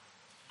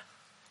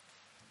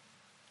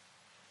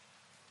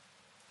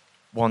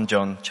1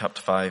 John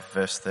chapter 5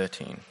 verse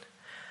 13.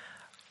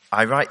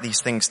 I write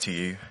these things to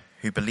you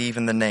who believe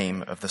in the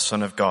name of the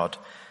Son of God,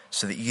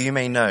 so that you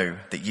may know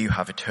that you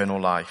have eternal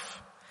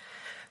life.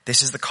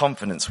 This is the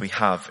confidence we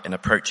have in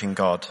approaching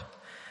God,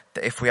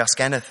 that if we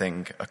ask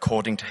anything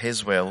according to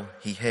his will,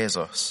 he hears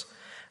us.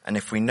 And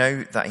if we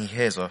know that he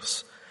hears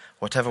us,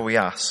 whatever we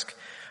ask,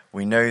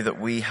 we know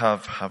that we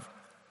have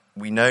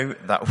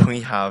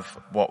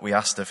what we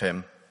asked of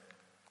him.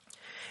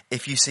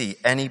 If you see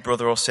any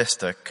brother or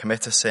sister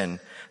commit a sin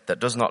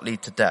that does not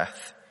lead to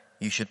death,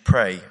 you should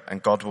pray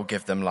and God will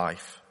give them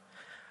life.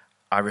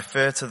 I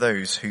refer to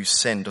those whose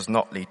sin does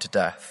not lead to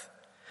death.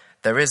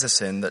 There is a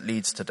sin that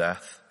leads to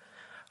death.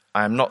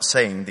 I am not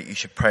saying that you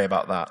should pray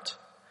about that.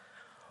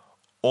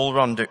 All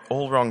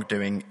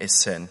wrongdoing is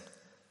sin,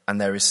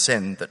 and there is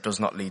sin that does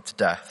not lead to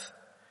death.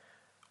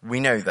 We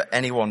know that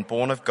anyone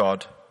born of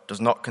God does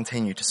not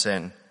continue to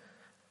sin.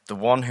 The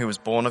one who is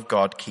born of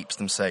God keeps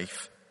them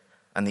safe,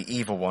 and the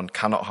evil one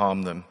cannot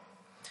harm them.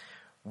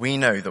 We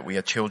know that we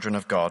are children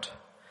of God,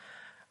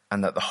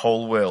 and that the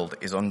whole world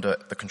is under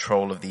the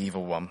control of the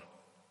evil one.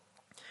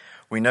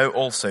 We know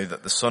also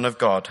that the Son of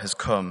God has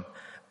come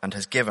and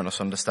has given us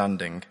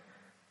understanding,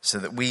 so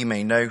that we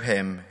may know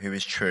him who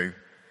is true.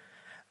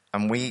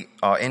 And we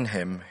are in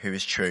him who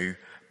is true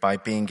by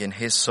being in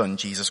his Son,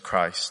 Jesus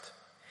Christ.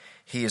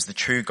 He is the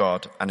true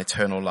God and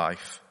eternal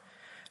life.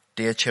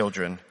 Dear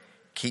children,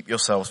 keep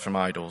yourselves from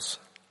idols.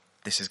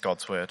 This is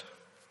God's word.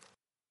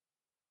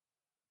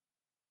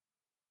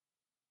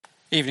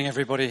 Evening,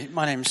 everybody.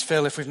 My name's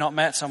Phil. If we've not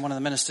met, I'm one of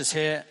the ministers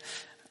here.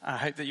 I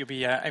hope that you'll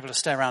be able to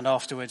stay around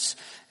afterwards.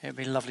 It'll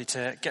be lovely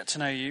to get to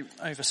know you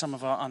over some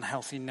of our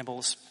unhealthy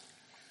nibbles.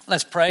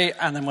 Let's pray,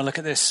 and then we'll look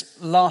at this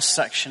last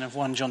section of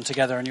 1 John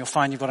together, and you'll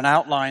find you've got an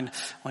outline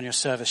on your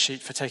service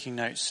sheet for taking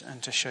notes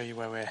and to show you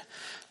where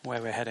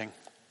we're heading.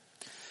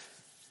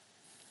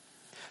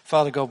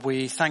 Father God,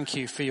 we thank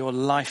you for your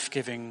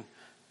life-giving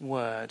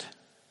word.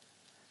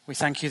 We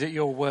thank you that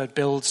your word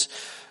builds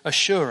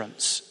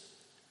assurance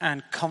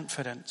and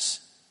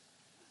confidence.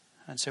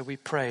 And so we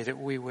pray that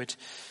we would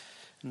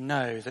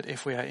know that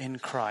if we are in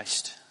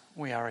Christ,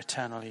 we are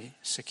eternally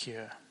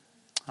secure.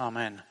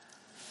 Amen.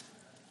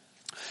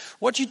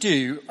 What do you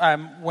do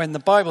when the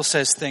Bible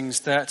says things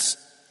that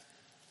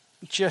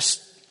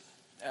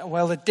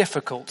they're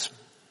difficult,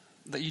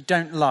 that you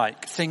don't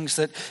like, things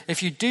that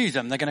if you do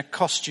them, they're going to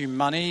cost you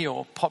money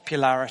or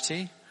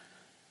popularity,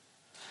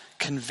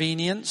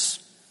 convenience,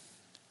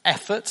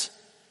 effort,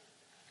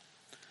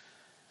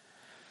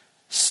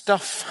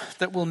 stuff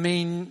that will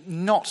mean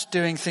not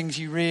doing things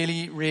you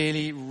really,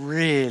 really,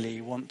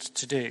 really want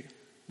to do?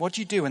 What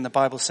do you do when the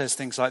Bible says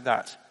things like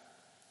that?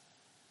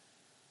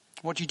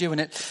 What do you do when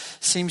it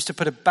seems to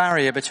put a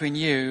barrier between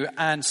you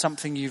and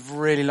something you've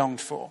really longed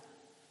for?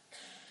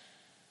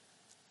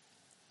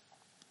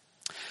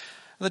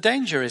 The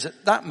danger is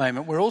at that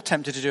moment we're all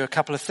tempted to do a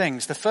couple of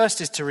things. The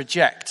first is to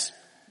reject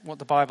what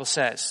the Bible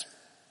says.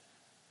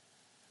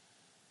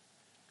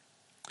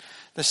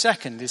 The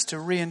second is to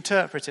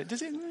reinterpret it.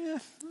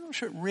 I'm not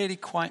sure it really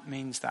quite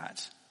means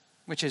that,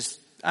 which is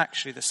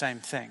actually the same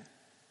thing.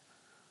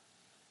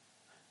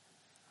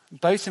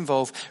 Both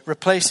involve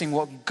replacing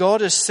what God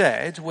has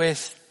said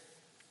with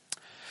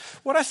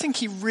what I think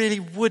he really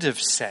would have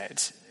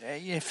said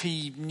if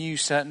he knew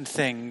certain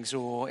things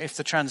or if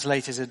the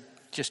translators had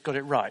just got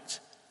it right.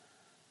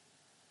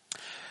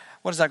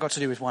 What has that got to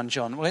do with 1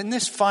 John? Well, in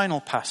this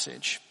final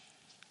passage,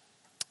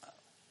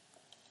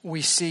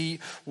 we see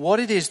what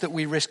it is that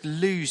we risk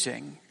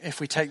losing if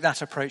we take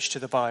that approach to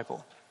the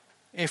Bible.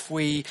 If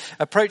we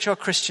approach our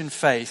Christian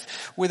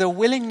faith with a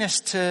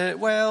willingness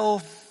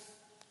to,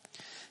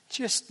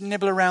 just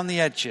nibble around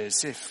the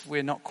edges if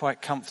we're not quite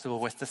comfortable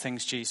with the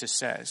things Jesus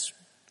says.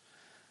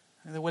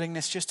 The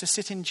willingness just to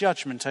sit in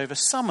judgment over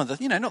some of the,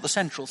 not the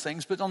central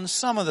things, but on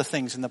some of the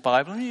things in the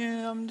Bible.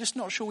 I'm just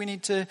not sure we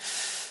need to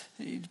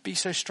be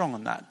so strong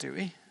on that, do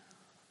we?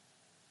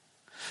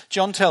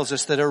 John tells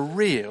us that a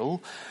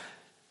real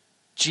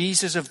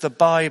Jesus of the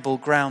Bible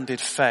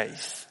grounded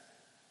faith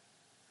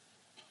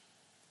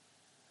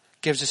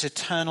gives us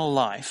eternal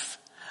life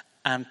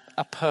and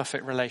a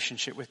perfect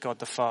relationship with God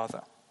the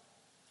Father.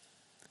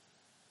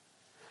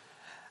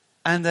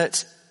 And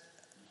that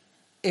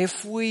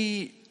if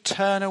we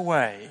turn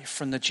away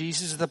from the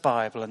Jesus of the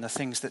Bible and the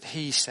things that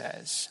he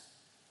says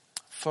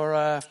for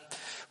a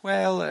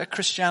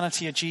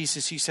Christianity, a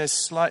Jesus who says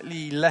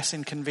slightly less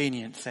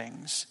inconvenient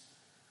things,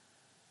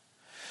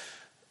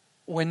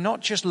 we're not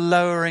just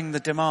lowering the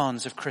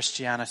demands of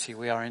Christianity,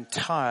 we are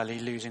entirely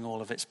losing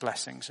all of its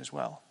blessings as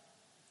well.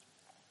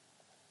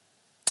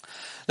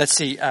 Let's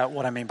see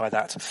what I mean by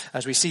that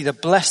as we see the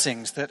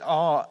blessings that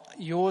are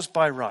yours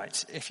by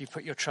right if you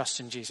put your trust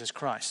in Jesus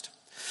Christ.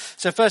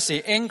 So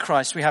firstly, in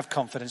Christ we have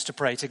confidence to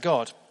pray to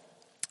God.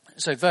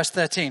 So verse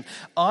 13,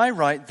 I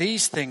write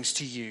these things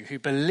to you who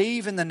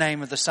believe in the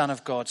name of the Son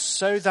of God,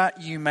 so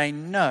that you may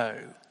know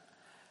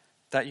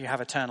that you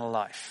have eternal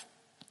life.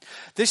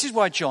 This is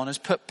why John has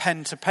put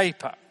pen to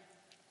paper,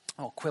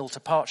 or quill to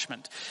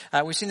parchment.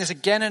 We've seen this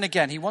again and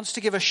again. He wants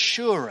to give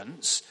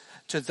assurance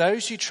to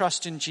those who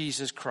trust in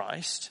Jesus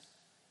Christ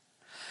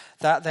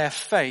that their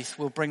faith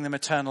will bring them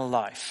eternal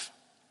life.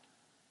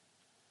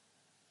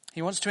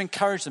 He wants to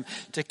encourage them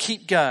to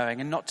keep going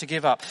and not to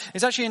give up.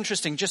 It's actually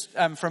interesting just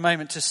for a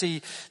moment to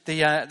see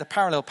the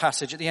parallel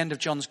passage at the end of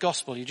John's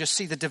Gospel. You just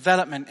see the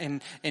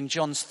development in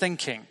John's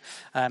thinking,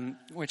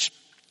 which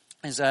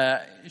is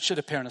it should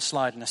appear on a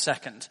slide in a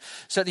second.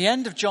 So at the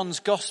end of John's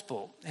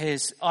Gospel,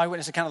 his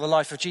eyewitness account of the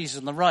life of Jesus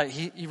on the right,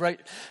 he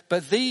wrote,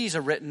 "But these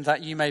are written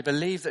that you may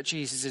believe that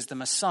Jesus is the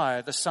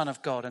Messiah, the Son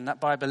of God, and that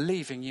by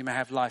believing you may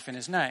have life in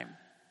his name."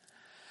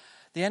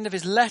 The end of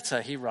his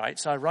letter, he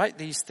writes, "I write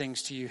these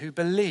things to you who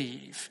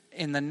believe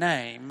in the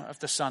name of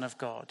the Son of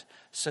God,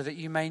 so that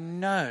you may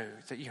know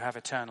that you have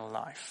eternal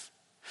life."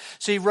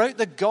 So he wrote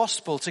the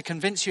gospel to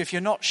convince you, if you're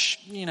not,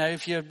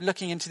 if you're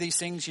looking into these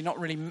things, you're not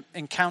really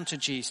encountered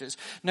Jesus.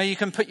 No, you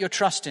can put your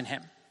trust in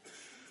him.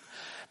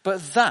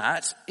 But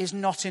that is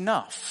not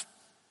enough.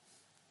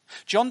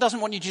 John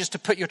doesn't want you just to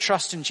put your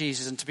trust in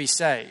Jesus and to be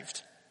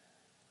saved.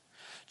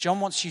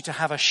 John wants you to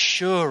have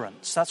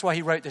assurance. That's why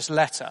he wrote this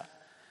letter.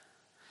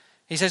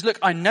 He says, look,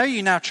 I know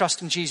you now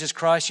trust in Jesus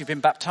Christ. You've been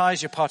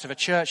baptized. You're part of a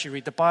church. You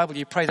read the Bible.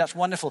 You pray. That's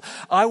wonderful.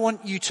 I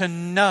want you to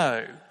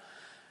know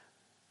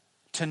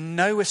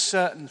with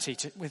certainty,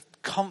 with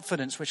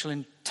confidence, which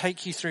will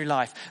take you through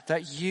life,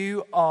 that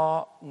you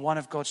are one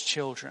of God's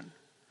children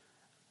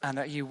and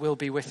that you will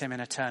be with him in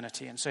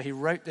eternity. And so he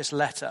wrote this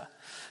letter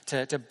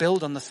to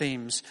build on the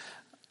themes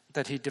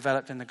that he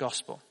developed in the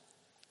gospel.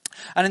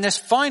 And in this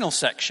final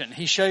section,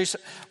 he shows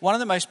one of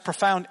the most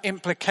profound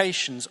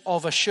implications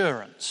of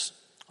assurance,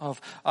 of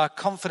our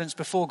confidence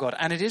before God.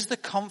 And it is the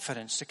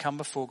confidence to come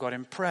before God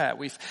in prayer.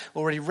 We've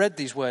already read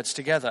these words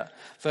together.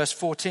 Verse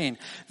 14.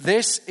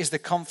 "This is the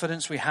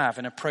confidence we have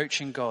in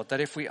approaching God, that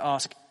if we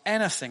ask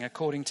anything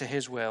according to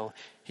his will,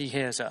 he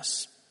hears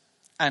us.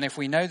 And if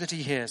we know that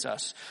he hears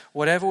us,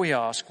 whatever we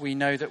ask, we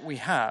know that we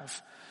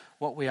have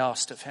what we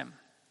asked of him."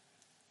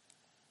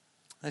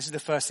 This is the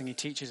first thing he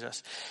teaches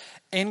us.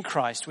 In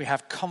Christ, we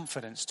have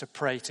confidence to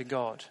pray to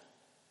God.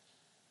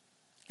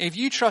 If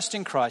you trust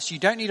in Christ, you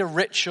don't need a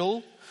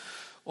ritual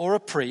or a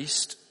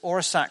priest or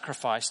a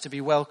sacrifice to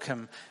be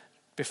welcome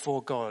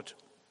before God,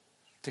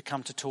 to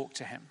come to talk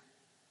to him.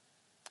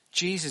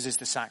 Jesus is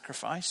the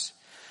sacrifice.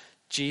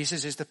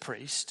 Jesus is the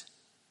priest.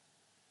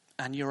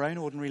 And your own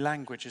ordinary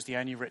language is the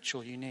only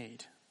ritual you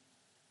need.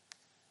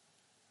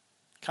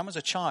 Come as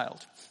a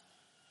child.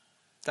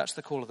 That's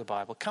the call of the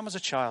Bible. Come as a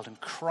child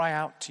and cry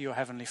out to your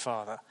Heavenly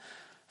Father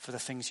for the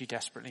things you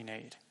desperately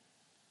need.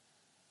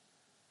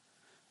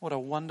 What a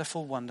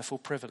wonderful, wonderful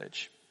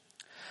privilege.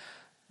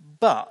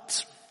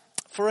 But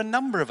for a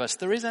number of us,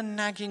 there is a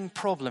nagging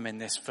problem in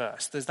this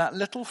verse. There's that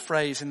little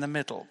phrase in the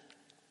middle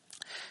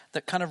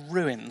that kind of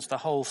ruins the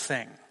whole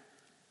thing.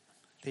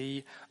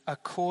 The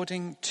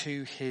according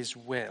to his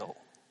will.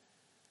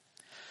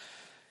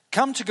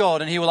 Come to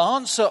God and he will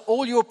answer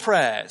all your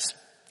prayers.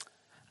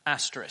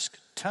 Asterisk.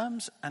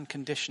 Terms and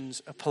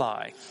conditions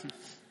apply.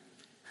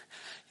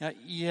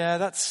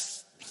 That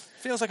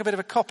feels like a bit of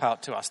a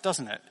cop-out to us,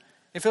 doesn't it?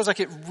 It feels like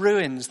it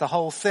ruins the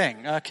whole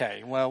thing.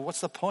 Okay, well, what's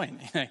the point?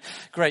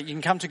 Great, you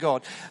can come to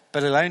God,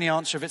 but he'll only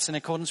answer if it's in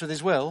accordance with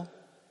his will.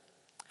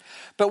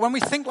 But when we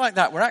think like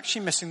that, we're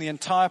actually missing the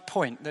entire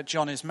point that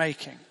John is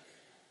making.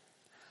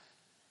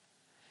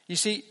 You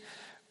see,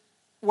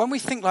 when we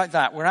think like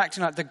that, we're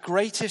acting like the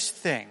greatest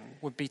thing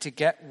would be to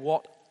get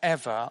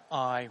whatever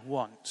I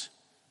want.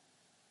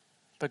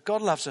 But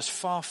God loves us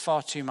far,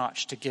 far too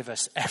much to give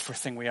us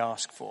everything we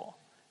ask for.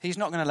 He's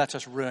not going to let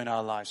us ruin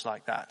our lives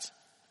like that.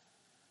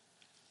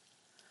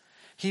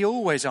 He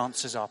always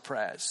answers our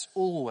prayers.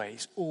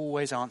 Always,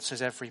 always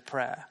answers every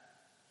prayer.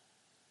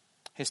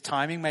 His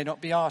timing may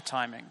not be our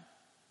timing.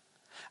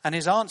 And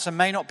his answer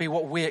may not be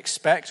what we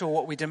expect or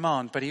what we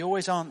demand, but he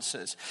always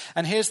answers.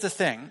 And here's the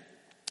thing.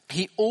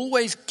 He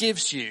always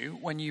gives you,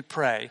 when you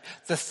pray,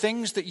 the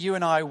things that you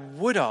and I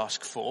would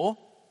ask for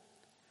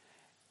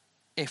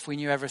if we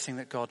knew everything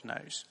that God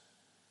knows.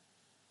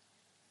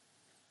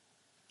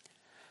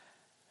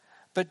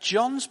 But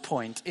John's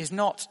point is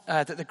not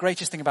that the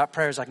greatest thing about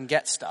prayer is I can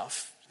get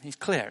stuff. He's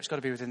clear, it's got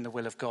to be within the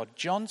will of God.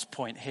 John's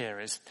point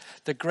here is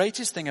the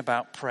greatest thing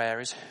about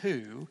prayer is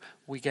who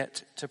we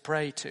get to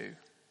pray to.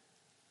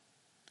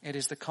 It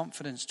is the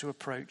confidence to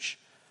approach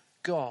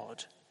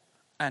God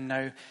and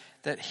know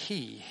that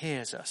he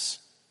hears us.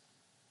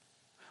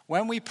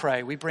 When we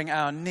pray, we bring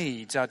our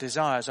needs, our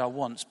desires, our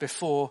wants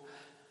before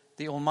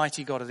the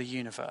Almighty God of the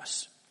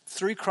universe.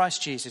 Through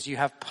Christ Jesus, you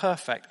have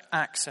perfect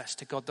access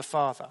to God the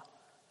Father.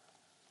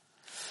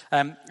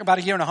 About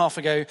a year and a half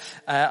ago,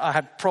 I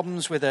had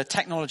problems with a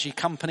technology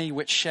company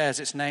which shares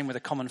its name with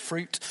a common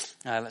fruit.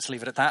 Let's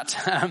leave it at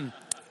that.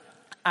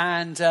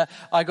 And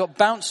I got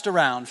bounced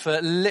around for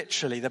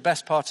literally the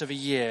best part of a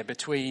year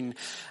between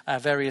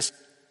various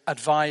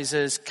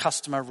advisors,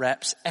 customer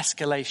reps,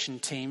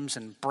 escalation teams,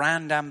 and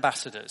brand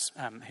ambassadors,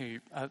 who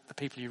are the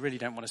people you really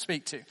don't want to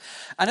speak to.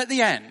 And at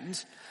the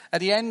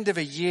end of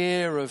a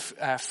year of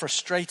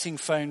frustrating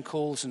phone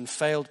calls and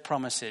failed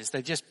promises,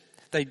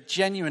 they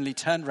genuinely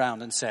turned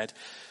around and said,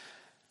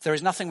 there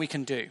is nothing we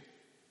can do.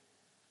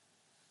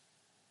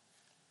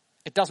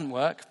 It doesn't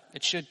work.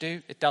 It should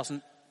do. It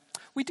doesn't.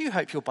 We do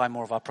hope you'll buy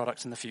more of our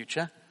products in the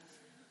future.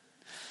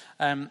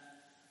 I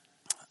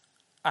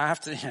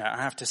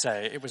have to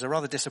say, it was a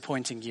rather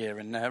disappointing year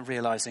in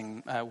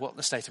realizing what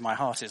the state of my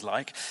heart is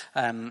like.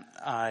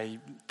 I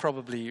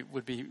probably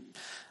would be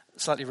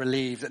slightly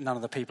relieved that none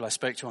of the people I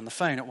spoke to on the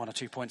phone at one or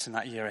 2 points in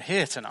that year are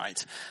here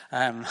tonight.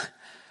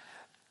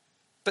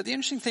 But the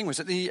interesting thing was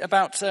that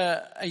about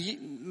a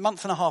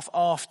month and a half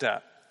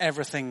after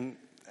everything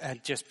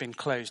had just been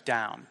closed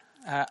down,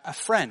 I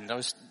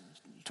was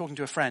talking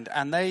to a friend,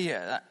 and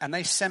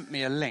they sent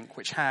me a link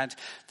which had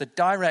the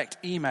direct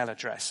email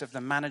address of the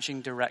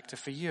managing director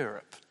for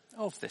Europe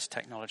of this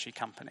technology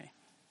company.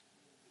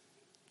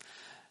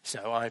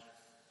 So I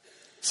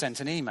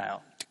sent an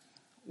email.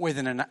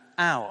 Within an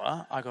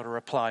hour, I got a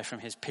reply from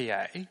his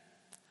PA.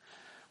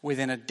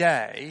 Within a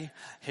day,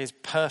 his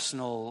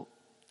personal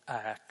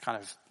kind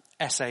of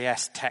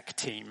SAS tech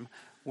team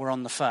were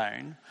on the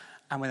phone,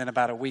 and within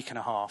about a week and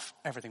a half,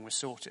 everything was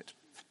sorted.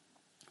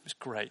 It was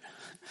great.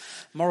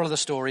 Moral of the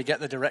story, get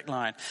the direct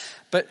line.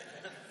 But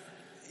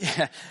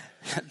yeah,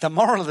 the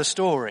moral of the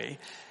story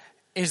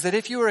is that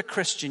if you are a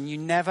Christian, you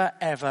never,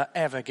 ever,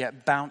 ever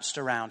get bounced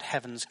around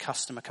heaven's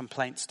customer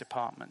complaints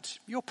department.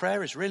 Your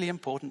prayer is really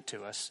important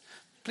to us.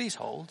 Please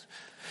hold.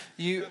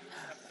 You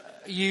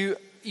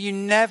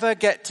never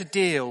get to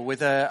deal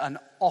with an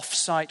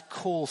off-site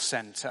call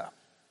center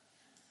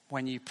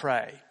when you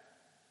pray.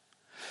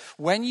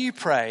 When you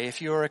pray,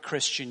 if you're a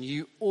Christian,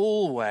 you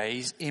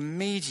always,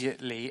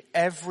 immediately,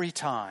 every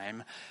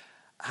time,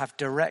 have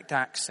direct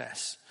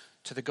access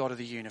to the God of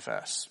the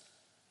universe.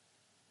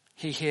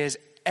 He hears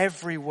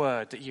every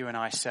word that you and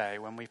I say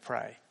when we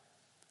pray.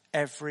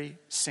 Every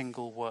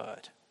single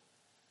word.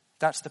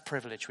 That's the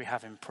privilege we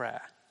have in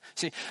prayer.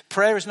 See,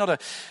 prayer is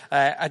not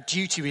a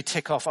duty we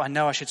tick off. I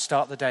know I should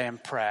start the day in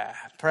prayer.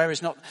 Prayer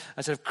is not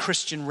a sort of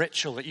Christian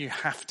ritual that you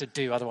have to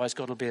do, otherwise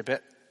God will be a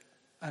bit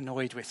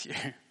annoyed with you.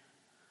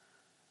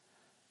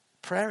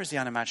 Prayer is the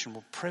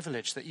unimaginable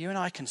privilege that you and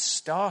I can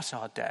start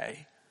our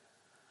day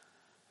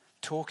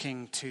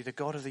talking to the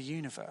God of the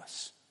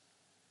universe,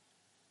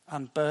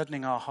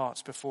 unburdening our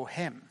hearts before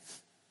him,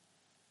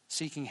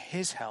 seeking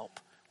his help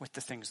with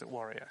the things that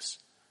worry us.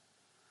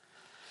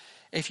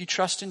 If you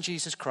trust in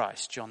Jesus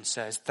Christ, John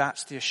says,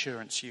 that's the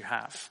assurance you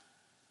have.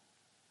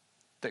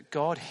 That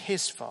God,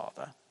 his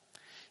Father,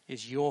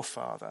 is your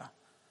Father,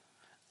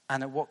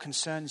 and that what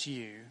concerns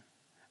you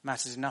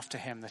matters enough to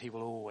him that he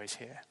will always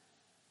hear.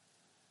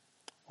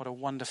 What a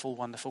wonderful,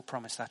 wonderful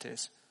promise that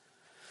is.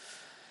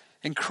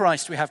 In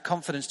Christ, we have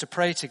confidence to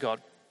pray to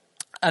God.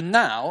 And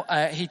now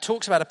he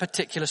talks about a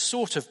particular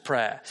sort of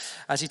prayer,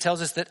 as he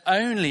tells us that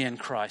only in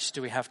Christ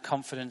do we have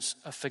confidence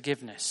of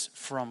forgiveness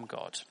from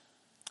God.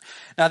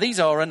 Now, these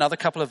are another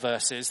couple of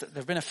verses, there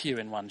have been a few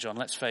in 1 John,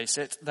 let's face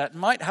it, that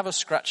might have us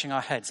scratching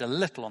our heads a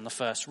little on the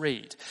first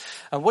read.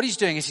 And what he's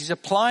doing is he's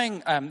applying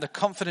the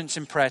confidence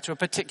in prayer to a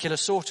particular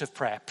sort of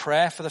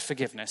prayer for the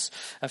forgiveness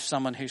of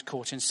someone who's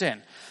caught in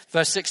sin.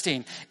 Verse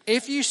 16,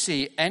 if you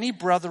see any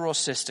brother or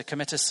sister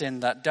commit a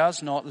sin that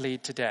does not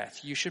lead to death,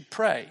 you should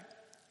pray,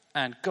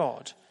 and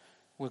God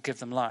will give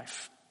them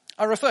life.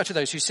 I refer to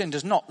those whose sin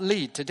does not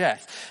lead to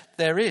death.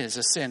 There is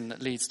a sin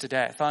that leads to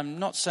death. I'm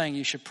not saying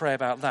you should pray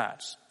about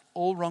that.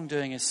 All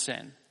wrongdoing is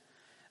sin.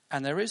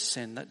 And there is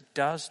sin that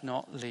does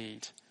not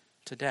lead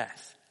to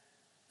death.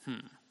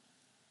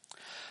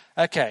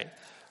 Okay,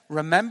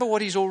 remember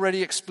what he's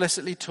already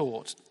explicitly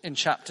taught in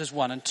chapters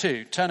 1 and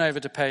 2. Turn over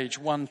to page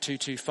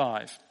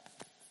 1225.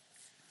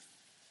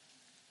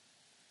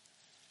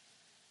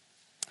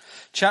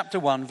 Chapter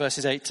 1,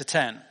 verses 8 to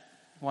 10.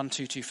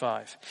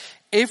 1225.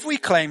 If we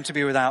claim to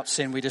be without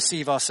sin, we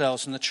deceive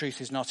ourselves and the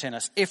truth is not in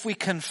us. If we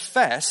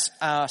confess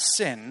our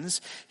sins,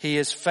 he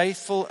is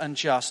faithful and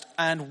just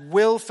and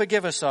will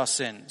forgive us our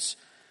sins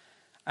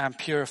and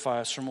purify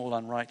us from all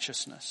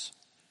unrighteousness.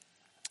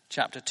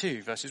 Chapter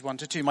 2, verses 1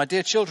 to 2. My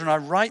dear children, I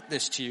write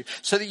this to you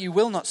so that you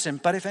will not sin.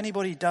 But if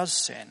anybody does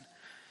sin,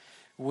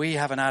 we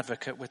have an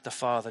advocate with the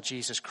Father,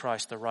 Jesus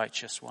Christ, the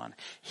righteous one.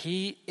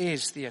 He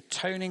is the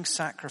atoning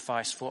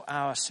sacrifice for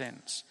our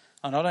sins.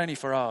 And not only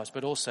for ours,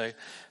 but also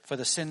for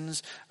the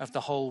sins of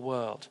the whole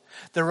world.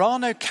 There are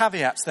no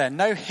caveats there,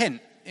 no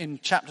hint in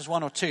chapters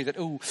 1 or 2 that,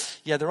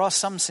 there are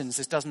some sins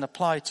this doesn't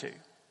apply to.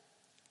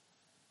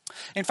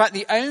 In fact,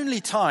 the only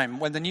time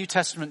when the New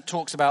Testament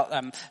talks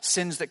about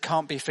sins that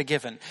can't be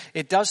forgiven,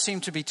 it does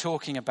seem to be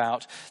talking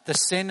about the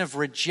sin of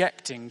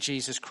rejecting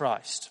Jesus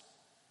Christ.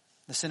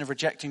 The sin of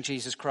rejecting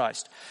Jesus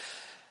Christ.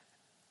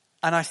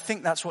 And I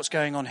think that's what's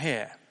going on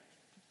here.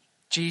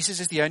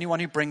 Jesus is the only one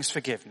who brings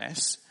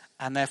forgiveness.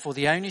 And therefore,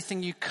 the only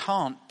thing you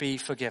can't be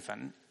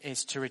forgiven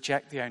is to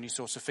reject the only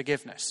source of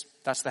forgiveness.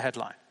 That's the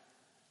headline.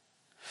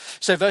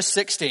 So verse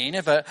 16,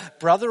 if a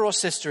brother or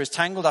sister is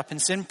tangled up in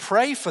sin,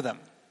 pray for them.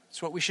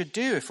 It's what we should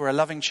do if we're a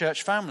loving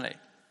church family.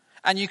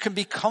 And you can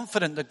be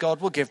confident that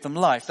God will give them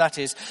life. That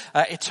is,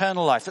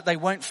 eternal life, that they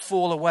won't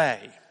fall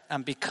away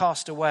and be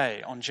cast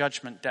away on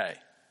Judgment Day.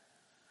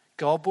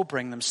 God will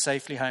bring them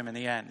safely home in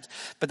the end.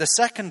 But the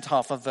second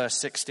half of verse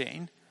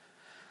 16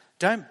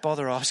 don't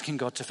bother asking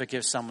God to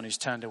forgive someone who's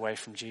turned away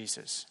from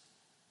Jesus.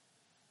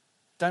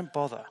 Don't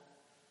bother.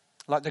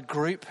 Like the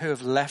group who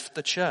have left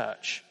the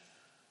church.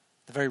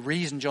 The very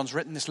reason John's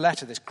written this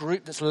letter, this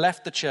group that's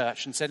left the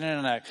church and said,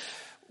 no,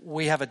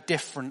 we have a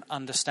different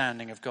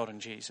understanding of God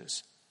and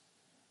Jesus.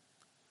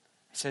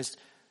 He says,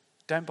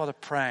 don't bother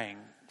praying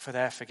for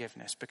their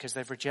forgiveness because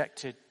they've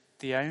rejected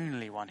the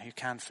only one who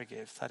can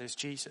forgive, that is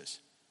Jesus.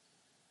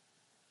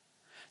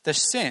 The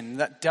sin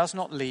that does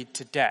not lead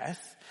to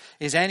death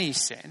is any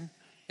sin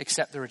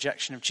except the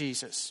rejection of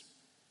Jesus.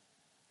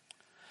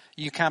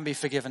 You can be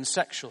forgiven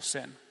sexual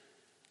sin.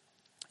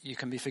 You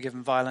can be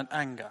forgiven violent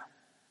anger.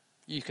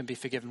 You can be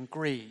forgiven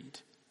greed.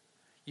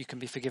 You can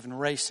be forgiven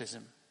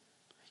racism.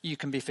 You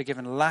can be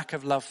forgiven lack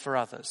of love for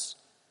others.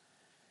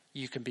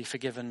 You can be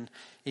forgiven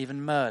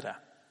even murder.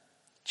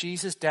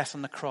 Jesus' death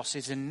on the cross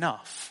is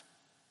enough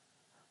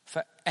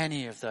for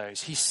any of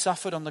those. He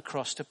suffered on the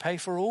cross to pay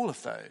for all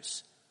of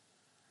those.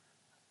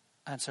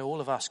 And so all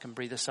of us can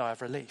breathe a sigh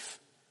of relief.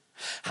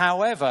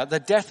 However,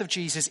 the death of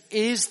Jesus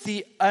is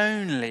the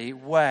only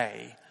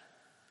way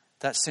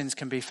that sins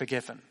can be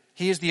forgiven.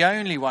 He is the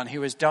only one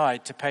who has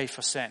died to pay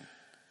for sin.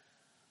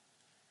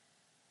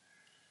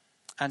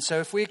 And so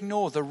if we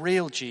ignore the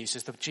real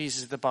Jesus, the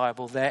Jesus of the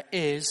Bible, there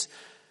is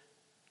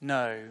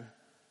no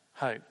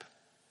hope.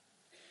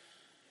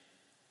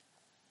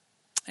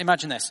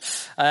 Imagine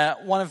this. We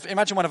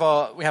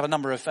have a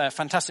number of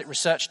fantastic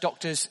research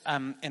doctors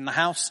in the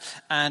house,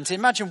 and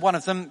imagine one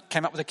of them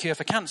came up with a cure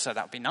for cancer.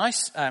 That would be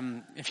nice,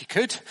 if you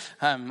could.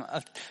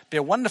 It'd be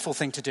a wonderful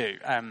thing to do.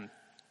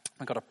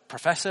 We've got a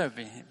professor,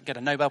 get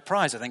a Nobel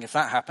Prize, I think, if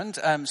that happened.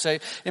 So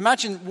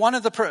imagine one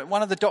of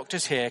the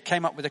doctors here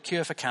came up with a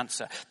cure for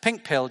cancer.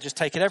 Pink pill, just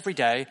take it every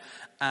day,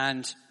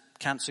 and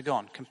cancer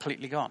gone,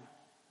 completely gone.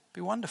 It'd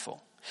be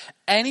wonderful.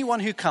 Anyone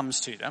who comes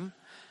to them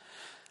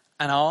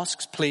and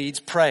asks, pleads,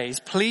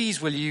 prays,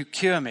 please will you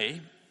cure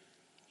me?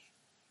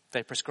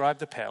 They prescribe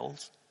the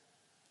pills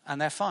and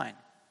they're fine.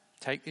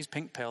 Take these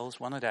pink pills,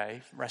 one a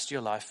day, rest of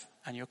your life,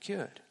 and you're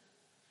cured.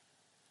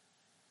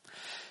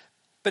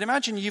 But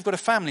imagine you've got a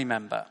family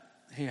member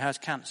who has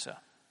cancer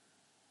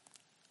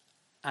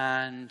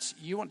and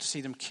you want to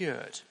see them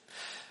cured.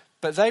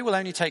 But they will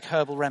only take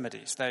herbal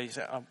remedies. They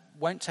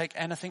won't take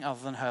anything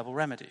other than herbal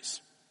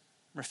remedies.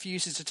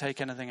 Refuses to take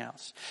anything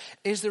else.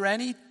 Is there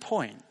any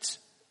point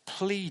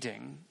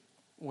pleading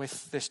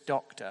with this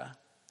doctor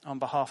on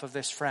behalf of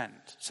this friend,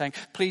 saying,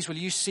 please will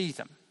you see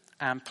them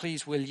and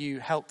please will you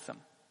help them?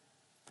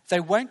 They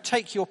won't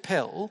take your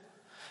pill,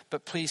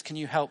 but please can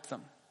you help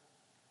them?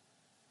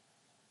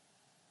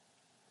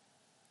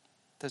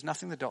 There's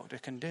nothing the doctor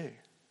can do.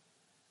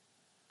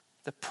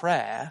 The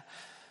prayer,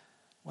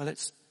 well,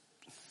 it's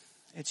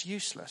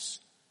useless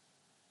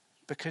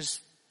because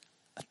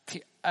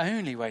the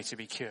only way to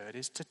be cured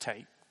is to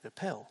take the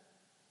pill.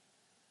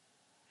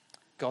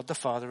 God the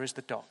Father is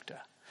the doctor.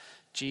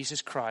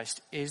 Jesus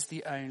Christ is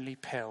the only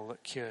pill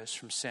that cures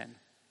from sin.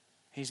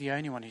 He's the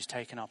only one who's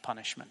taken our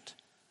punishment.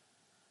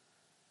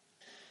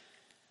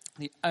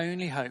 The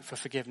only hope for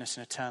forgiveness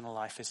and eternal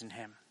life is in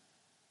him.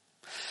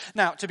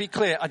 Now, to be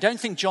clear, I don't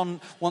think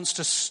John wants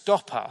to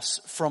stop us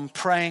from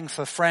praying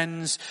for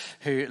friends,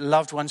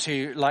 loved ones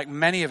who, like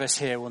many of us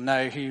here will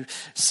know, who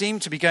seem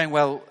to be going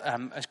well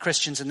as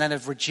Christians and then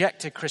have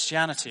rejected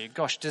Christianity.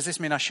 Gosh, does this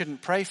mean I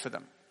shouldn't pray for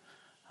them?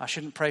 I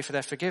shouldn't pray for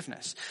their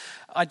forgiveness.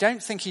 I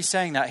don't think he's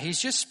saying that.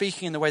 He's just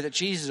speaking in the way that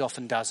Jesus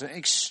often does,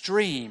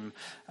 extreme,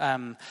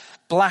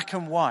 black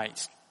and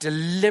white,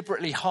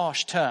 deliberately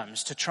harsh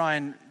terms to try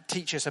and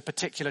teach us a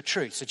particular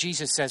truth. So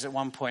Jesus says at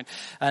one point,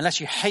 unless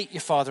you hate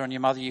your father and your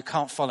mother, you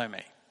can't follow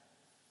me.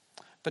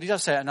 But he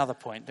does say at another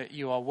point that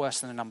you are worse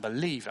than an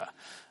unbeliever.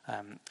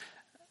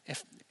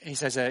 If he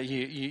says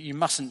you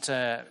mustn't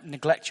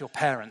neglect your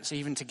parents,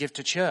 even to give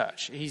to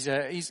church. There's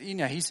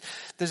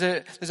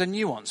a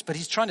nuance, but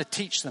he's trying to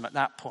teach them at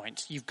that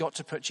point. You've got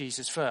to put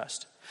Jesus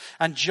first.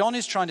 And John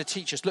is trying to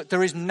teach us, look,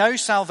 there is no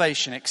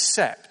salvation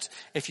except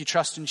if you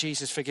trust in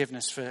Jesus'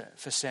 forgiveness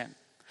for sin.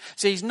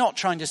 So he's not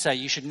trying to say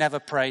you should never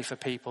pray for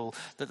people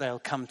that they'll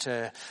come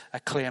to a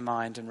clear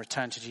mind and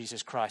return to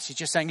Jesus Christ. He's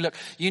just saying, look,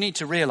 you need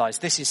to realize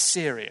this is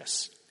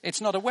serious.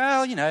 It's not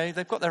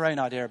they've got their own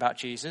idea about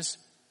Jesus.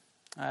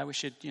 We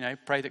should,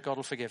 pray that God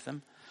will forgive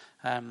them.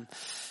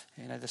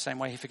 The same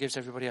way he forgives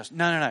everybody else.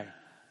 No.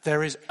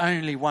 There is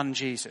only one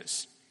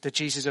Jesus. The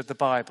Jesus of the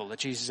Bible, the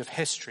Jesus of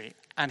history.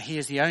 And he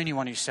is the only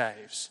one who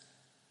saves.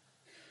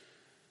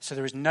 So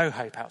there is no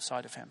hope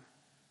outside of him.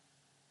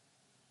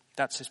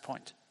 That's his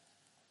point.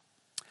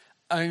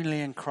 Only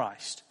in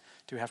Christ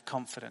do we have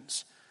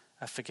confidence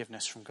of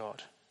forgiveness from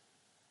God.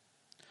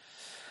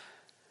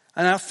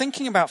 And now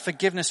thinking about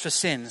forgiveness for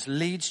sins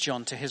leads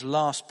John to his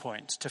last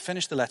point, to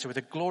finish the letter with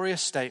a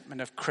glorious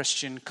statement of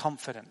Christian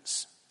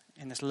confidence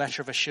in this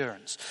letter of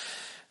assurance.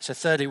 So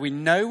thirdly, we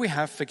know we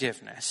have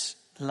forgiveness,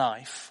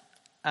 life,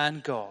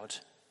 and God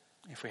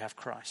if we have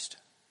Christ.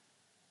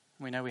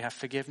 We know we have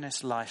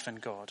forgiveness, life,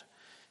 and God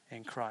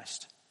in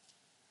Christ.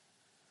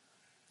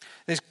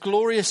 This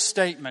glorious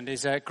statement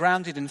is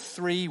grounded in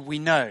three we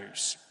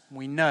knows.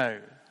 We know.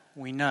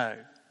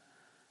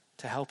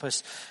 to help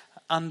us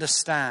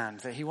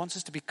understand that he wants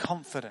us to be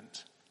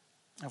confident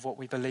of what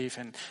we believe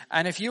in.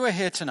 And if you are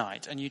here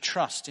tonight and you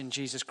trust in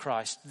Jesus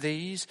Christ,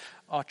 these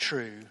are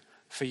true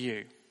for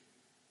you.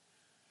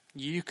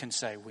 You can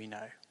say, we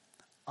know.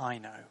 I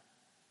know.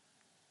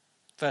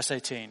 Verse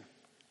 18.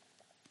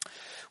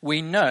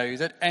 We know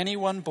that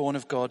anyone born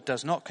of God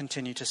does not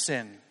continue to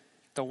sin.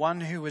 The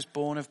one who was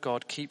born of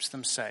God keeps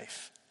them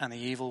safe, and the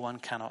evil one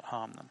cannot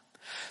harm them.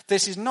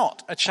 This is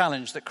not a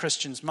challenge that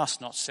Christians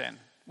must not sin.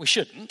 We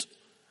shouldn't,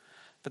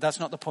 but that's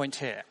not the point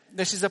here.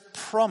 This is a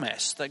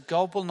promise that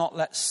God will not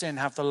let sin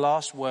have the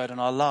last word in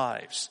our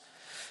lives.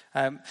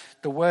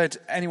 The word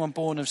anyone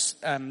born of,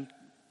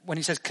 when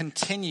he says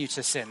continue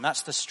to sin,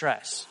 that's the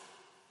stress.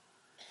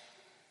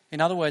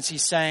 In other words,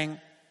 he's saying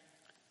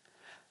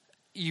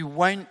you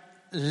won't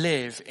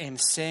live in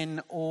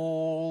sin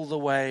all the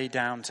way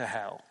down to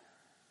hell.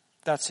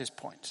 That's his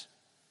point.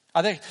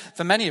 I think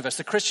for many of us,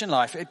 the Christian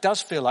life, it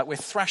does feel like we're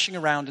thrashing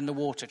around in the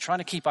water, trying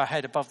to keep our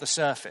head above the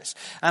surface.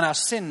 And our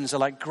sins are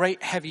like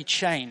great heavy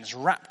chains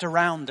wrapped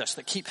around us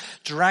that keep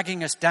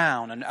dragging us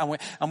down.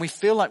 And we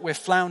feel like we're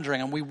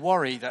floundering, and we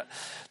worry that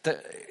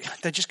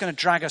they're just going to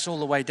drag us all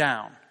the way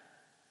down.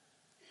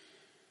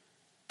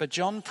 But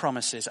John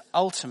promises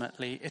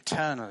ultimately,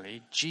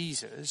 eternally,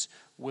 Jesus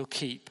will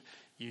keep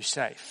you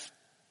safe.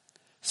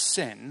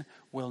 Sin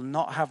will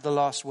not have the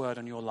last word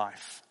on your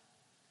life.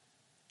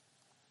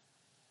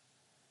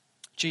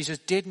 Jesus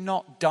did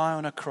not die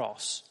on a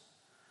cross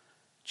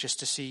just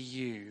to see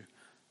you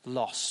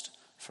lost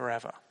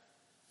forever.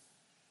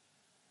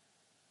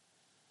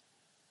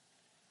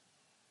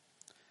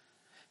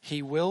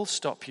 He will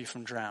stop you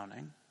from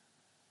drowning,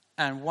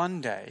 and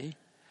one day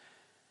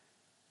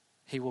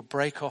he will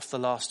break off the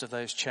last of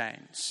those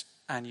chains,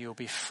 and you'll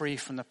be free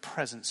from the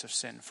presence of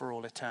sin for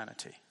all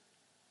eternity.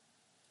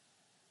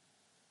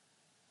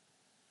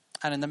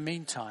 And in the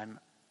meantime,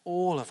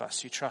 all of us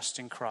who trust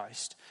in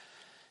Christ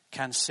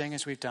can sing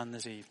as we've done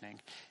this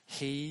evening,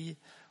 He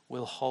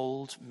will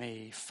hold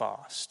me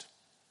fast.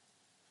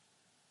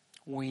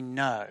 We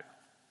know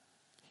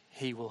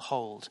He will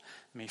hold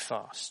me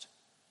fast.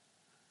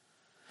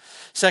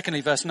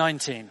 Secondly, verse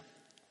 19.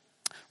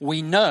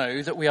 We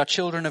know that we are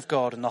children of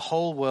God and the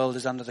whole world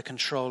is under the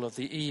control of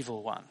the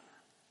evil one.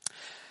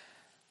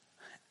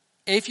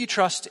 If you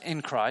trust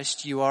in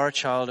Christ, you are a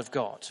child of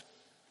God.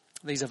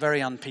 These are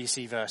very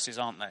un-PC verses,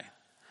 aren't they?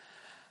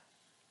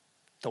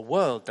 The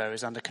world, though,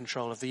 is under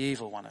control of the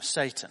evil one, of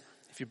Satan.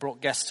 If you brought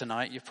guests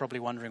tonight, you're probably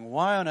wondering,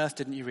 why on earth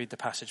didn't you read the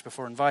passage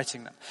before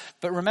inviting them?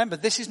 But remember,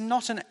 this is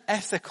not an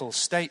ethical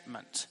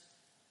statement.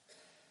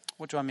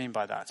 What do I mean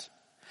by that?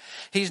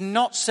 He's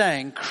not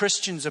saying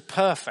Christians are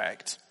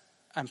perfect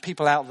and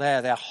people out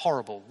there, they're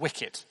horrible,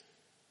 wicked.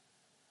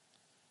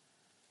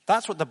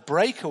 That's what the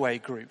breakaway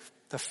group,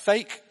 the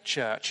fake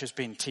church, has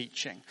been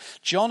teaching.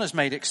 John has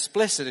made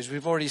explicit, as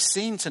we've already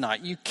seen tonight,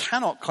 you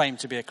cannot claim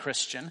to be a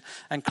Christian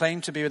and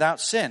claim to be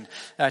without sin.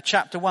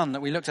 Chapter 1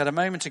 that we looked at a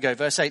moment ago,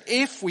 verse 8,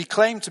 if we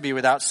claim to be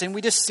without sin,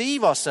 we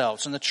deceive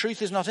ourselves and the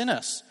truth is not in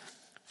us.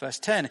 Verse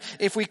 10,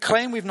 if we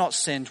claim we've not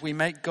sinned, we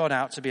make God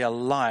out to be a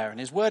liar and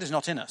his word is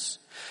not in us.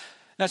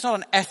 Now, it's not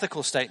an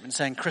ethical statement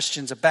saying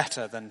Christians are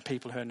better than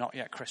people who are not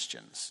yet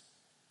Christians.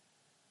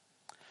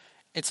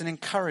 It's an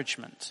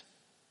encouragement.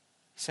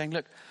 Saying,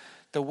 look,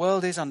 the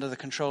world is under the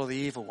control of the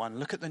evil one.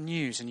 Look at the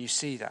news and you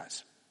see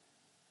that.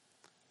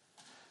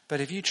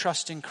 But if you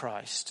trust in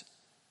Christ,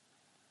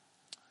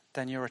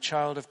 then you're a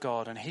child of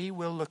God and he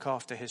will look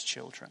after his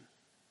children.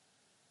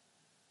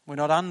 We're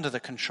not under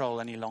the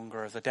control any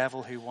longer of the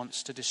devil who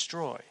wants to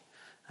destroy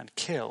and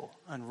kill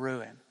and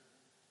ruin.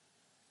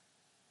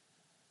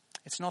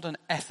 It's not an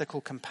ethical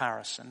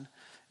comparison.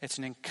 It's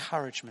an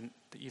encouragement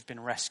that you've been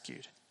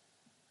rescued.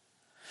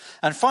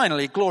 And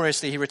finally,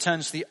 gloriously, he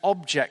returns to the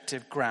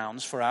objective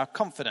grounds for our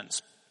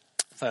confidence.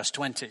 Verse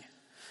 20.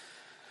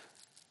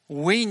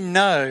 We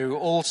know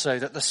also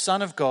that the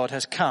Son of God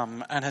has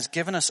come and has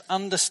given us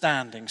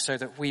understanding so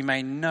that we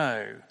may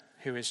know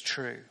who is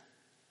true.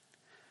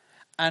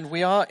 And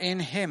we are in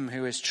him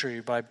who is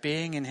true by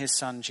being in his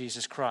Son,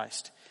 Jesus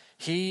Christ.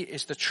 He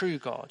is the true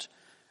God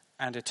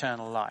and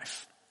eternal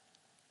life.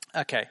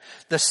 Okay,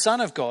 the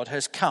Son of God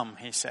has come,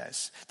 he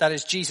says. That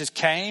is, Jesus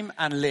came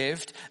and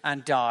lived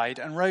and died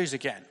and rose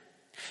again.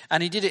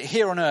 And he did it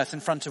here on earth in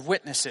front of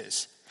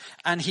witnesses.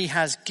 And he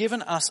has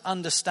given us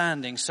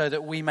understanding so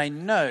that we may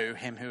know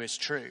him who is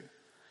true.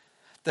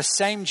 The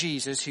same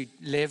Jesus who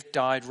lived,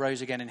 died,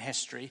 rose again in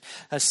history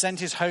has sent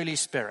his Holy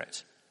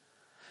Spirit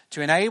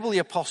to enable the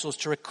apostles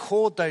to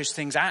record those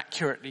things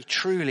accurately,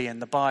 truly in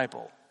the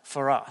Bible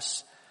for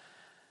us.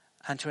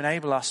 And to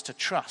enable us to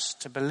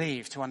trust, to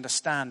believe, to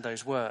understand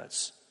those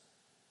words.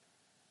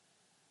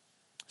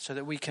 So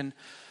that we can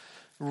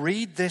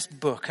read this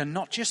book and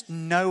not just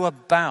know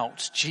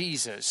about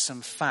Jesus,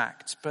 some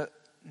facts, but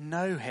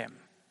know him.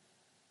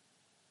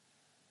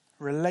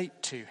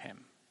 Relate to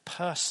him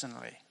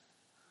personally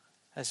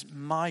as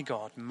my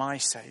God, my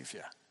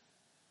Saviour.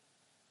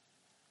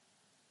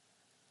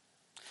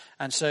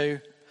 And so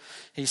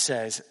he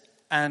says,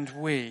 and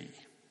we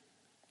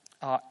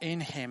are in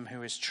him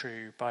who is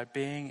true by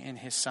being in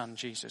his Son,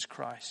 Jesus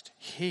Christ.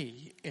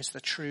 He is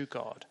the true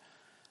God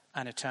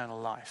and eternal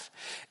life.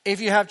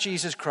 If you have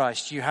Jesus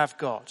Christ, you have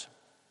God.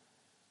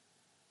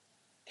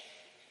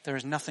 There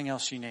is nothing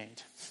else you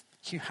need.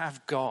 You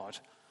have God,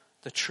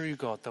 the true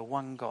God, the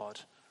one God,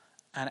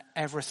 and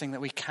everything that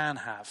we can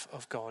have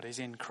of God is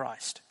in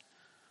Christ.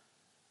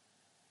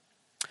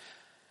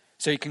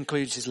 So he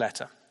concludes his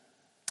letter.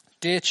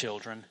 Dear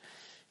children,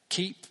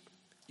 keep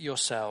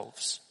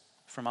yourselves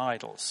from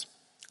idols.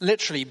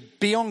 Literally,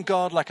 be on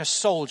guard like a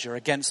soldier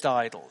against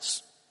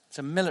idols. It's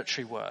a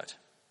military word.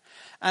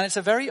 And it's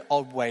a very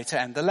odd way to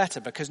end the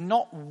letter, because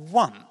not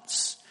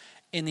once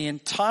in the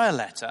entire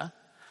letter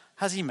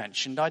has he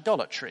mentioned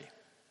idolatry.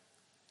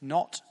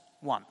 Not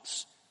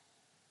once.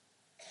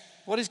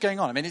 What is going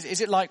on? I mean,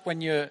 is it like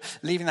when you're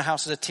leaving the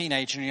house as a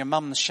teenager and your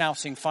mum's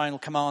shouting final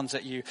commands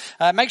at you?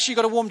 Make sure you've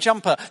got a warm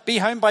jumper. Be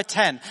home by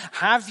 10.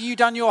 Have you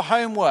done your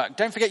homework?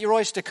 Don't forget your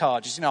Oyster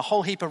card. Just, a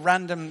whole heap of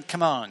random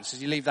commands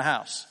as you leave the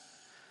house.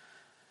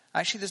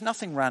 Actually, there's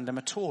nothing random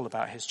at all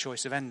about his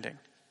choice of ending.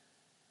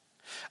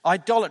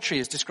 Idolatry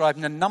is described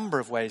in a number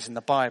of ways in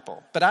the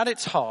Bible, but at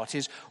its heart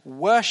is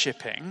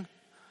worshipping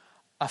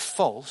a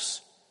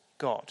false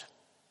God.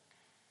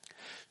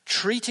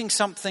 Treating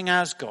something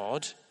as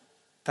God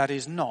that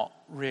is not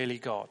really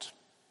God.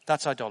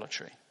 That's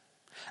idolatry.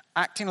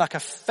 Acting like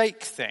a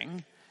fake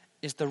thing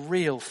is the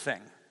real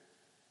thing.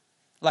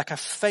 Like a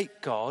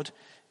fake God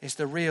is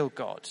the real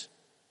God.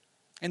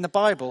 In the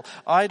Bible,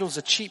 idols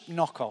are cheap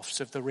knockoffs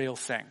of the real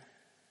thing.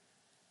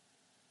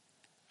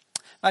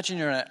 Imagine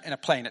you're in a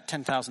plane at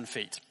 10,000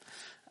 feet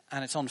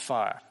and it's on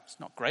fire. It's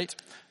not great.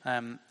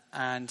 And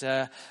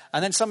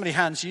then somebody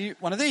hands you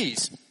one of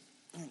these.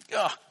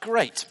 Oh,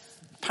 great.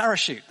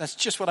 Parachute. That's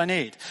just what I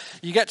need.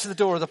 You get to the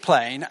door of the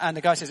plane and the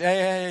guy says,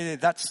 hey,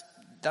 that's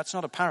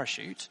not a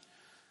parachute.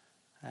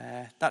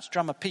 That's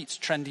Drummer Pete's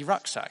trendy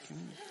rucksack.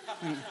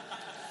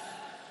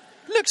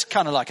 Looks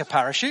kind of like a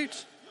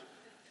parachute.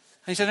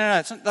 And he said,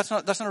 no, that's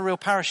not a real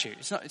parachute.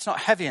 It's not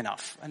heavy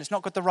enough and it's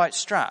not got the right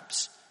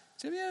straps.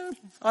 He said, yeah,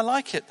 I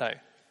like it though.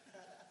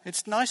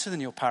 It's nicer than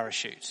your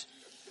parachute.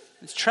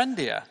 It's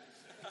trendier.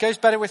 It goes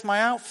better with my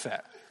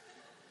outfit.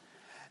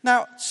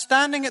 Now,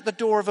 standing at the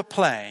door of a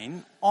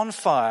plane on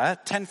fire,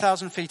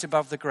 10,000 feet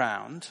above the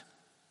ground,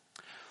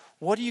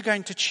 what are you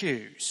going to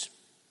choose?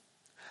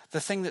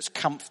 The thing that's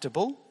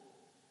comfortable,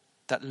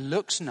 that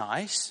looks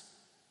nice,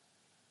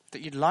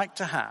 that you'd like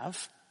to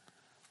have,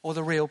 or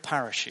the real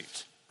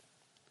parachute?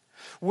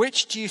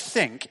 Which do you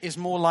think is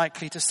more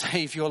likely to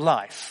save your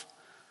life?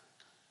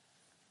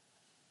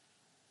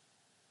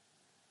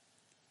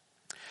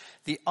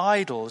 The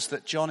idols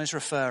that John is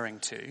referring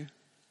to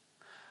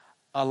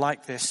are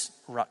like this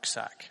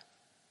rucksack.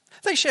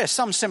 They share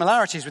some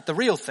similarities with the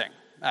real thing.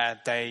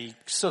 They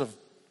sort of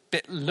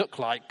look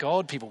like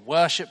God. People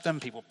worship them.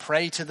 People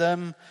pray to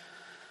them.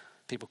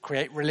 People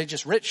create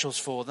religious rituals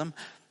for them.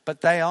 But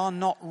they are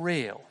not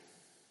real.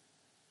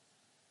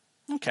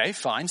 Okay,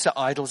 fine. So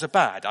idols are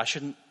bad. I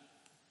shouldn't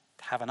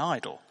have an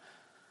idol.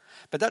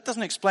 But that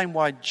doesn't explain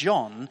why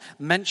John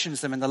mentions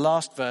them in the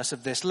last verse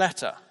of this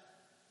letter.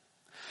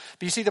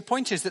 But you see, the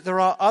point is that there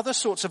are other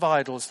sorts of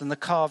idols than the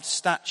carved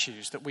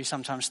statues that we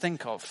sometimes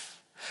think of.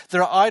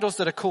 There are idols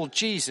that are called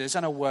Jesus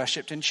and are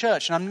worshipped in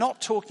church. And I'm not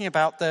talking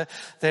about the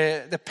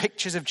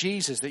pictures of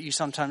Jesus that you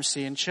sometimes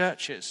see in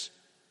churches.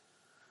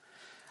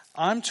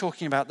 I'm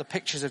talking about the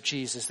pictures of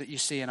Jesus that you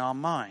see in our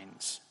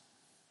minds.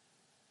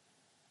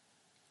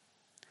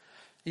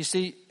 You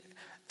see,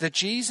 the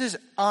Jesus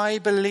I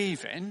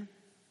believe in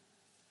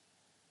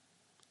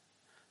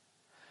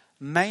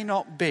may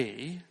not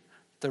be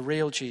the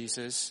real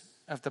Jesus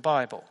of the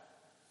Bible.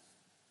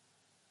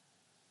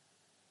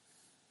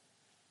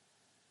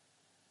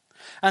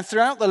 And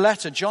throughout the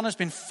letter, John has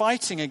been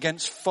fighting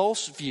against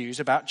false views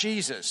about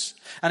Jesus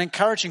and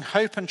encouraging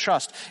hope and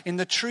trust in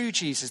the true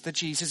Jesus, the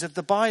Jesus of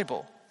the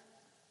Bible.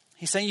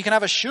 He's saying you can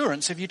have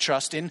assurance if you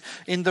trust in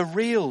the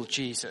real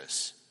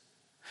Jesus.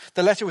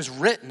 The letter was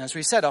written, as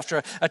we said,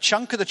 after a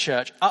chunk of the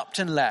church upped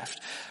and left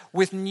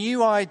with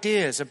new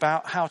ideas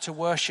about how to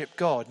worship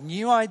God,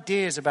 new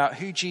ideas about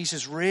who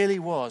Jesus really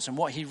was and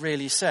what he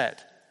really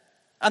said.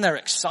 And they're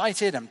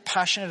excited and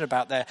passionate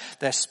about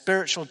their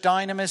spiritual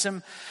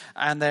dynamism,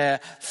 and they're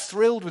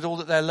thrilled with all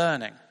that they're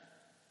learning.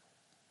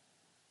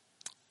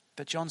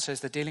 But John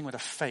says they're dealing with a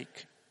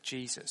fake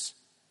Jesus.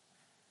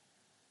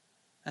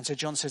 And so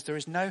John says there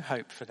is no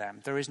hope for them.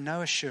 There is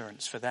no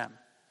assurance for them.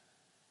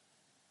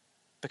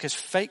 Because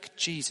fake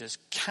Jesus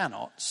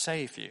cannot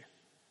save you.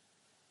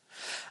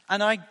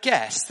 And I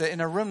guess that in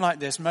a room like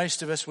this,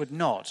 most of us would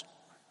nod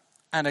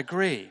and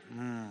agree.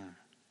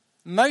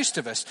 Most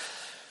of us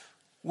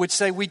would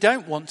say we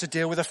don't want to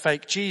deal with a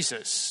fake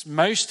Jesus.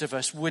 Most of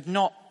us would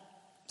not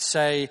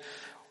say,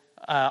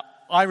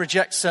 I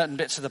reject certain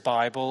bits of the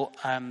Bible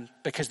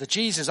because the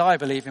Jesus I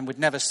believe in would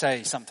never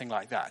say something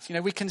like that. You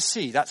know, we can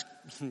see that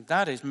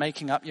is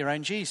making up your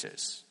own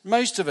Jesus.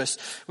 Most of us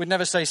would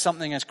never say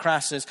something as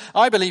crass as,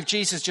 I believe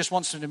Jesus just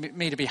wants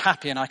me to be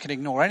happy and I can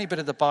ignore any bit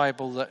of the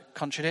Bible that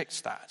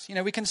contradicts that. You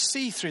know, we can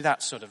see through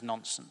that sort of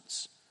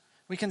nonsense.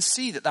 We can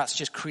see that that's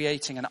just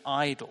creating an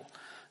idol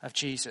of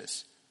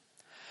Jesus.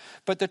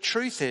 But the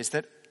truth is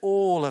that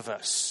all of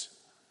us,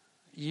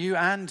 you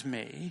and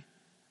me,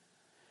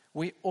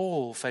 we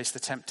all face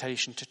the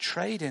temptation to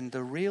trade in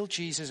the real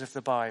Jesus of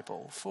the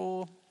Bible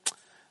for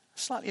a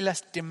slightly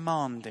less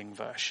demanding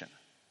version.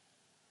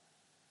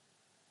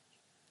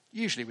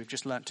 Usually we've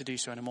just learnt to do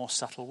so in a more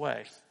subtle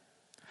way.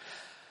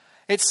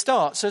 It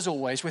starts, as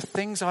always, with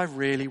things I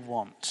really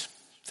want,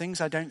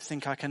 things I don't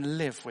think I can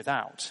live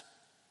without.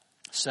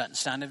 A certain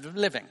standard of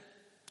living,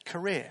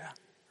 career,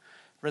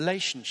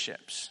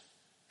 relationships,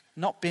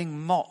 not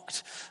being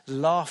mocked,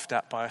 laughed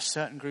at by a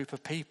certain group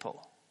of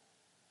people.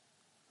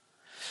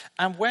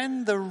 And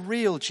when the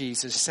real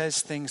Jesus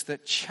says things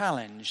that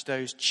challenge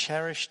those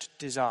cherished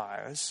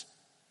desires,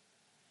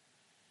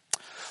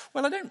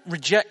 well, I don't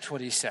reject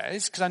what he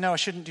says, because I know I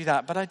shouldn't do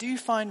that, but I do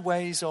find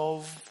ways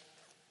of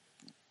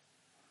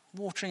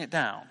watering it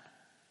down.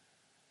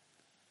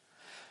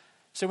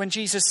 So when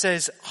Jesus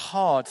says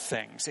hard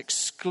things,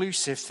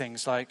 exclusive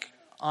things like,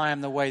 I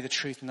am the way, the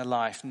truth, and the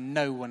life,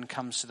 no one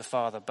comes to the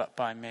Father but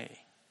by me.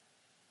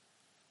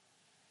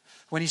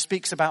 When he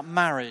speaks about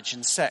marriage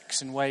and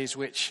sex in ways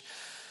which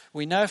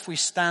we know if we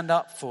stand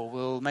up for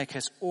will make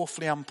us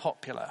awfully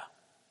unpopular.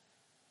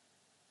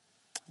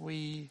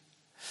 We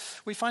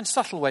find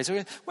subtle ways.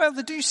 Well,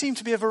 there do seem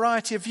to be a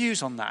variety of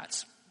views on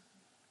that.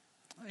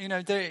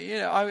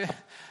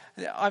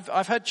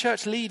 I've heard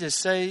church leaders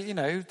say,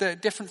 there are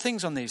different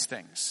things on these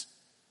things.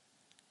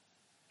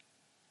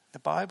 The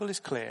Bible is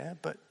clear,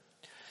 but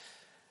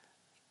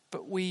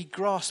we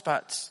grasp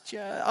at,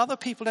 other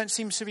people don't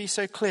seem to be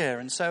so clear.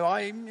 And so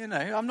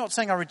I'm not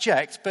saying I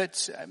reject,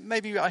 but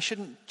maybe I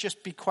shouldn't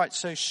just be quite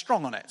so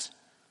strong on it.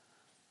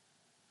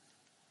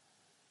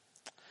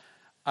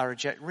 I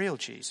reject real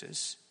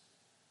Jesus,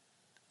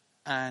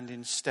 and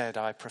instead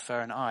I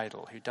prefer an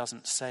idol who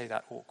doesn't say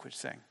that awkward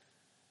thing.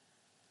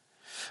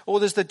 Or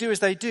there's the do as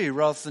they do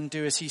rather than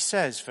do as he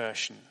says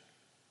version.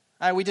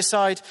 We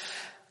decide,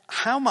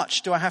 how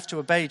much do I have to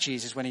obey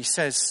Jesus when he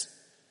says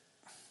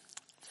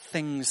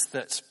things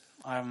that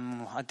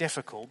are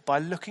difficult by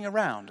looking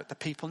around at the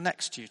people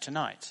next to you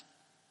tonight.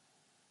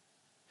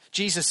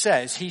 Jesus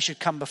says he should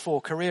come before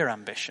career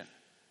ambition.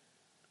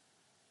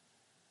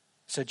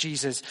 So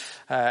Jesus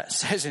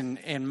says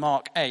in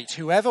Mark 8,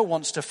 whoever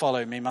wants to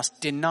follow me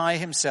must deny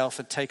himself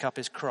and take up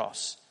his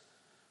cross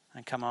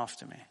and come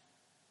after me.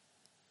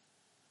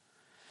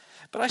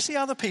 But I see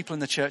other people in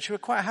the church who are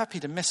quite happy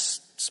to miss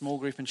small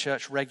group in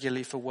church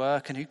regularly for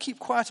work and who keep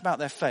quiet about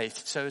their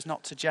faith so as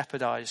not to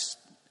jeopardize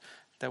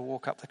their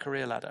walk up the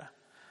career ladder.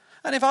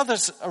 And if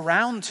others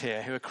around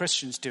here who are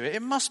Christians do it,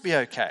 it must be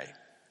okay.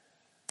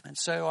 And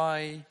so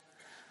I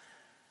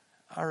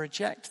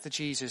reject the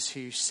Jesus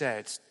who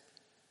said,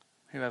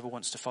 whoever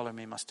wants to follow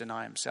me must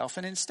deny himself.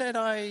 And instead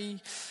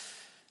I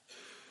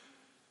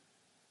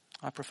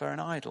prefer an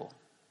idol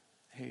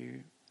who,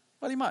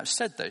 well, he might have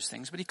said those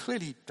things, but he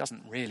clearly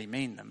doesn't really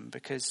mean them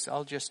because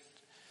I'll just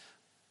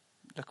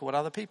look at what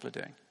other people are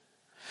doing.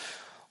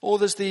 Or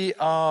there's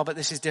but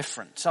this is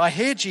different. So I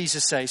hear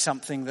Jesus say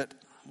something that,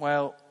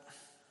 well,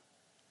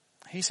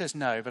 he says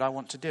no, but I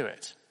want to do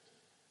it.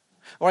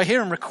 Or I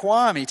hear him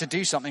require me to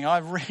do something I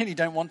really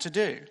don't want to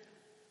do.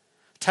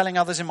 Telling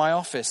others in my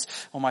office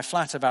or my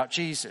flat about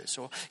Jesus,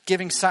 or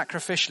giving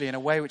sacrificially in a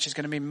way which is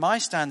going to mean my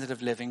standard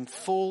of living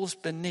falls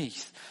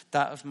beneath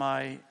that of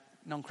my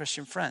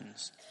non-Christian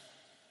friends.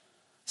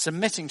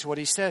 Submitting to what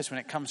he says when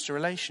it comes to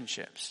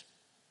relationships.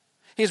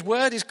 His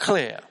word is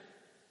clear.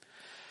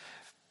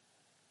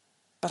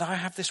 But I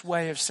have this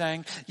way of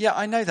saying, yeah,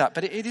 I know that,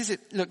 but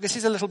look, this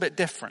is a little bit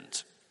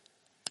different.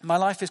 My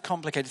life is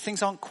complicated.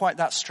 Things aren't quite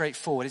that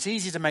straightforward. It's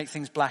easy to make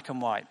things black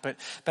and white, but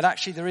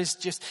actually it's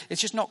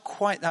just not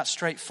quite that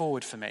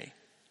straightforward for me.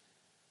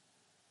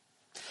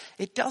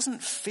 It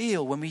doesn't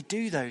feel when we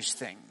do those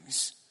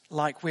things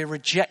like we're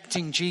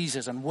rejecting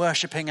Jesus and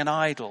worshipping an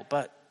idol,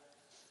 but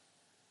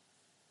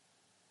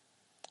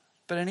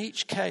in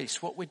each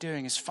case, what we're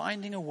doing is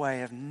finding a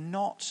way of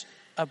not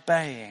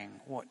obeying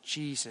what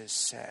Jesus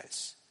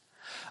says,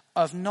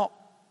 of not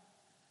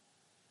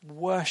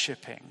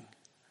worshipping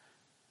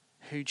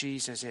who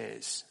Jesus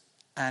is,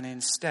 and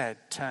instead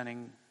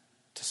turning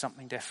to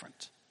something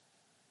different.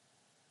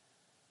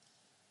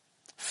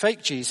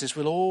 Fake Jesus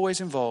will always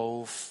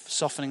involve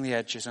softening the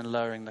edges and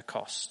lowering the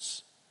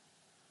costs.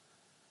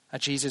 A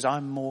Jesus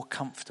I'm more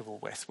comfortable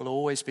with will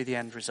always be the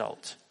end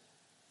result.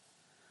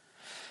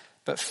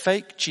 But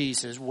fake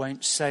Jesus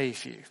won't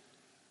save you.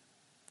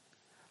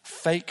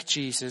 Fake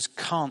Jesus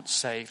can't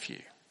save you.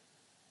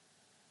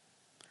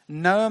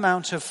 No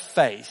amount of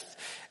faith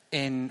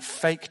in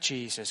fake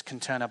Jesus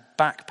can turn a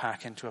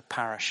backpack into a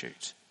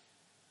parachute.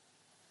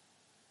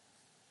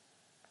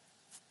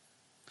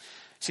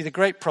 See, the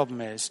great problem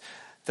is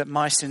that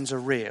my sins are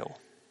real,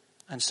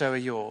 and so are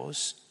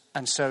yours,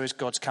 and so is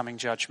God's coming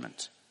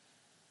judgment.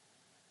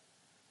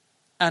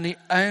 And the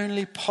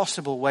only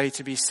possible way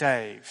to be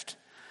saved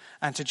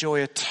and to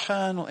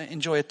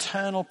enjoy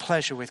eternal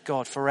pleasure with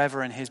God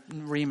forever in his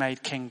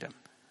remade kingdom,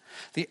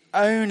 the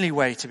only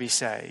way to be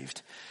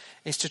saved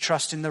is to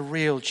trust in the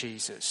real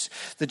Jesus,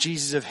 the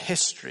Jesus of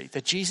history,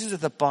 the Jesus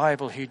of the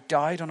Bible who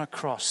died on a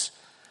cross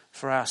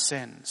for our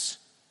sins,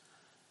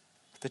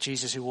 the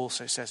Jesus who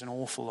also says an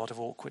awful lot of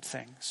awkward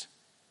things.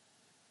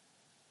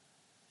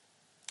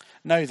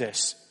 Know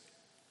this,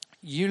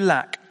 you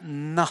lack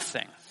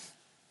nothing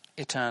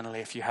eternally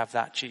if you have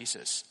that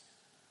Jesus.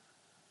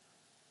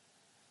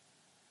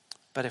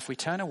 But if we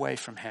turn away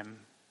from him,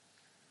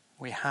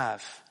 we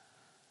have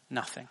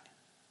nothing.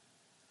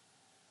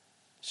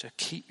 So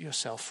keep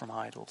yourself from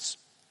idols.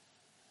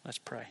 Let's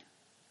pray.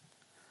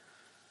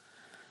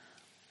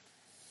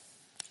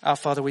 Our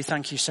Father, we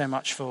thank you so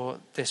much for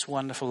this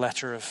wonderful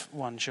letter of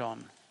 1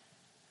 John.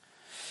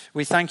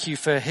 We thank you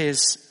for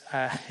his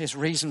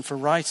reason for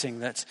writing,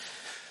 that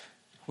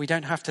we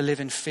don't have to live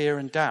in fear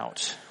and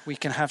doubt. We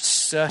can have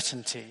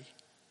certainty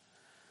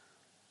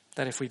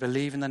that if we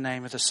believe in the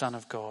name of the Son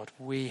of God,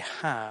 we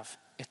have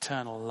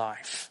eternal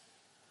life.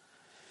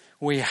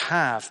 We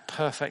have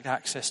perfect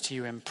access to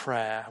you in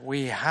prayer.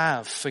 We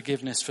have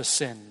forgiveness for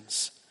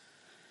sins.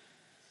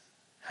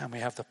 And we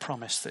have the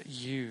promise that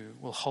you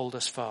will hold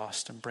us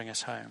fast and bring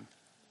us home.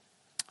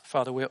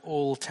 Father, we're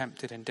all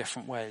tempted in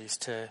different ways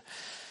to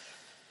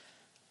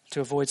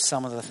avoid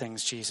some of the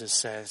things Jesus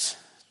says,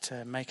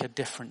 to make a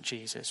different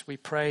Jesus. We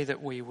pray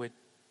that we would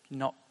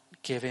not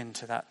give in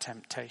to that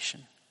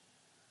temptation,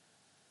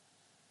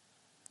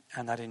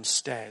 and that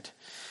instead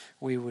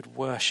we would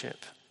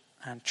worship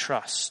and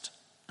trust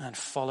and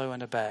follow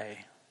and obey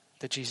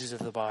the Jesus of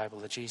the Bible,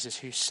 the Jesus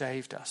who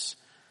saved us,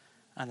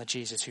 and the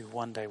Jesus who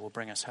one day will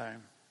bring us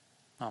home.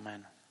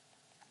 Amen.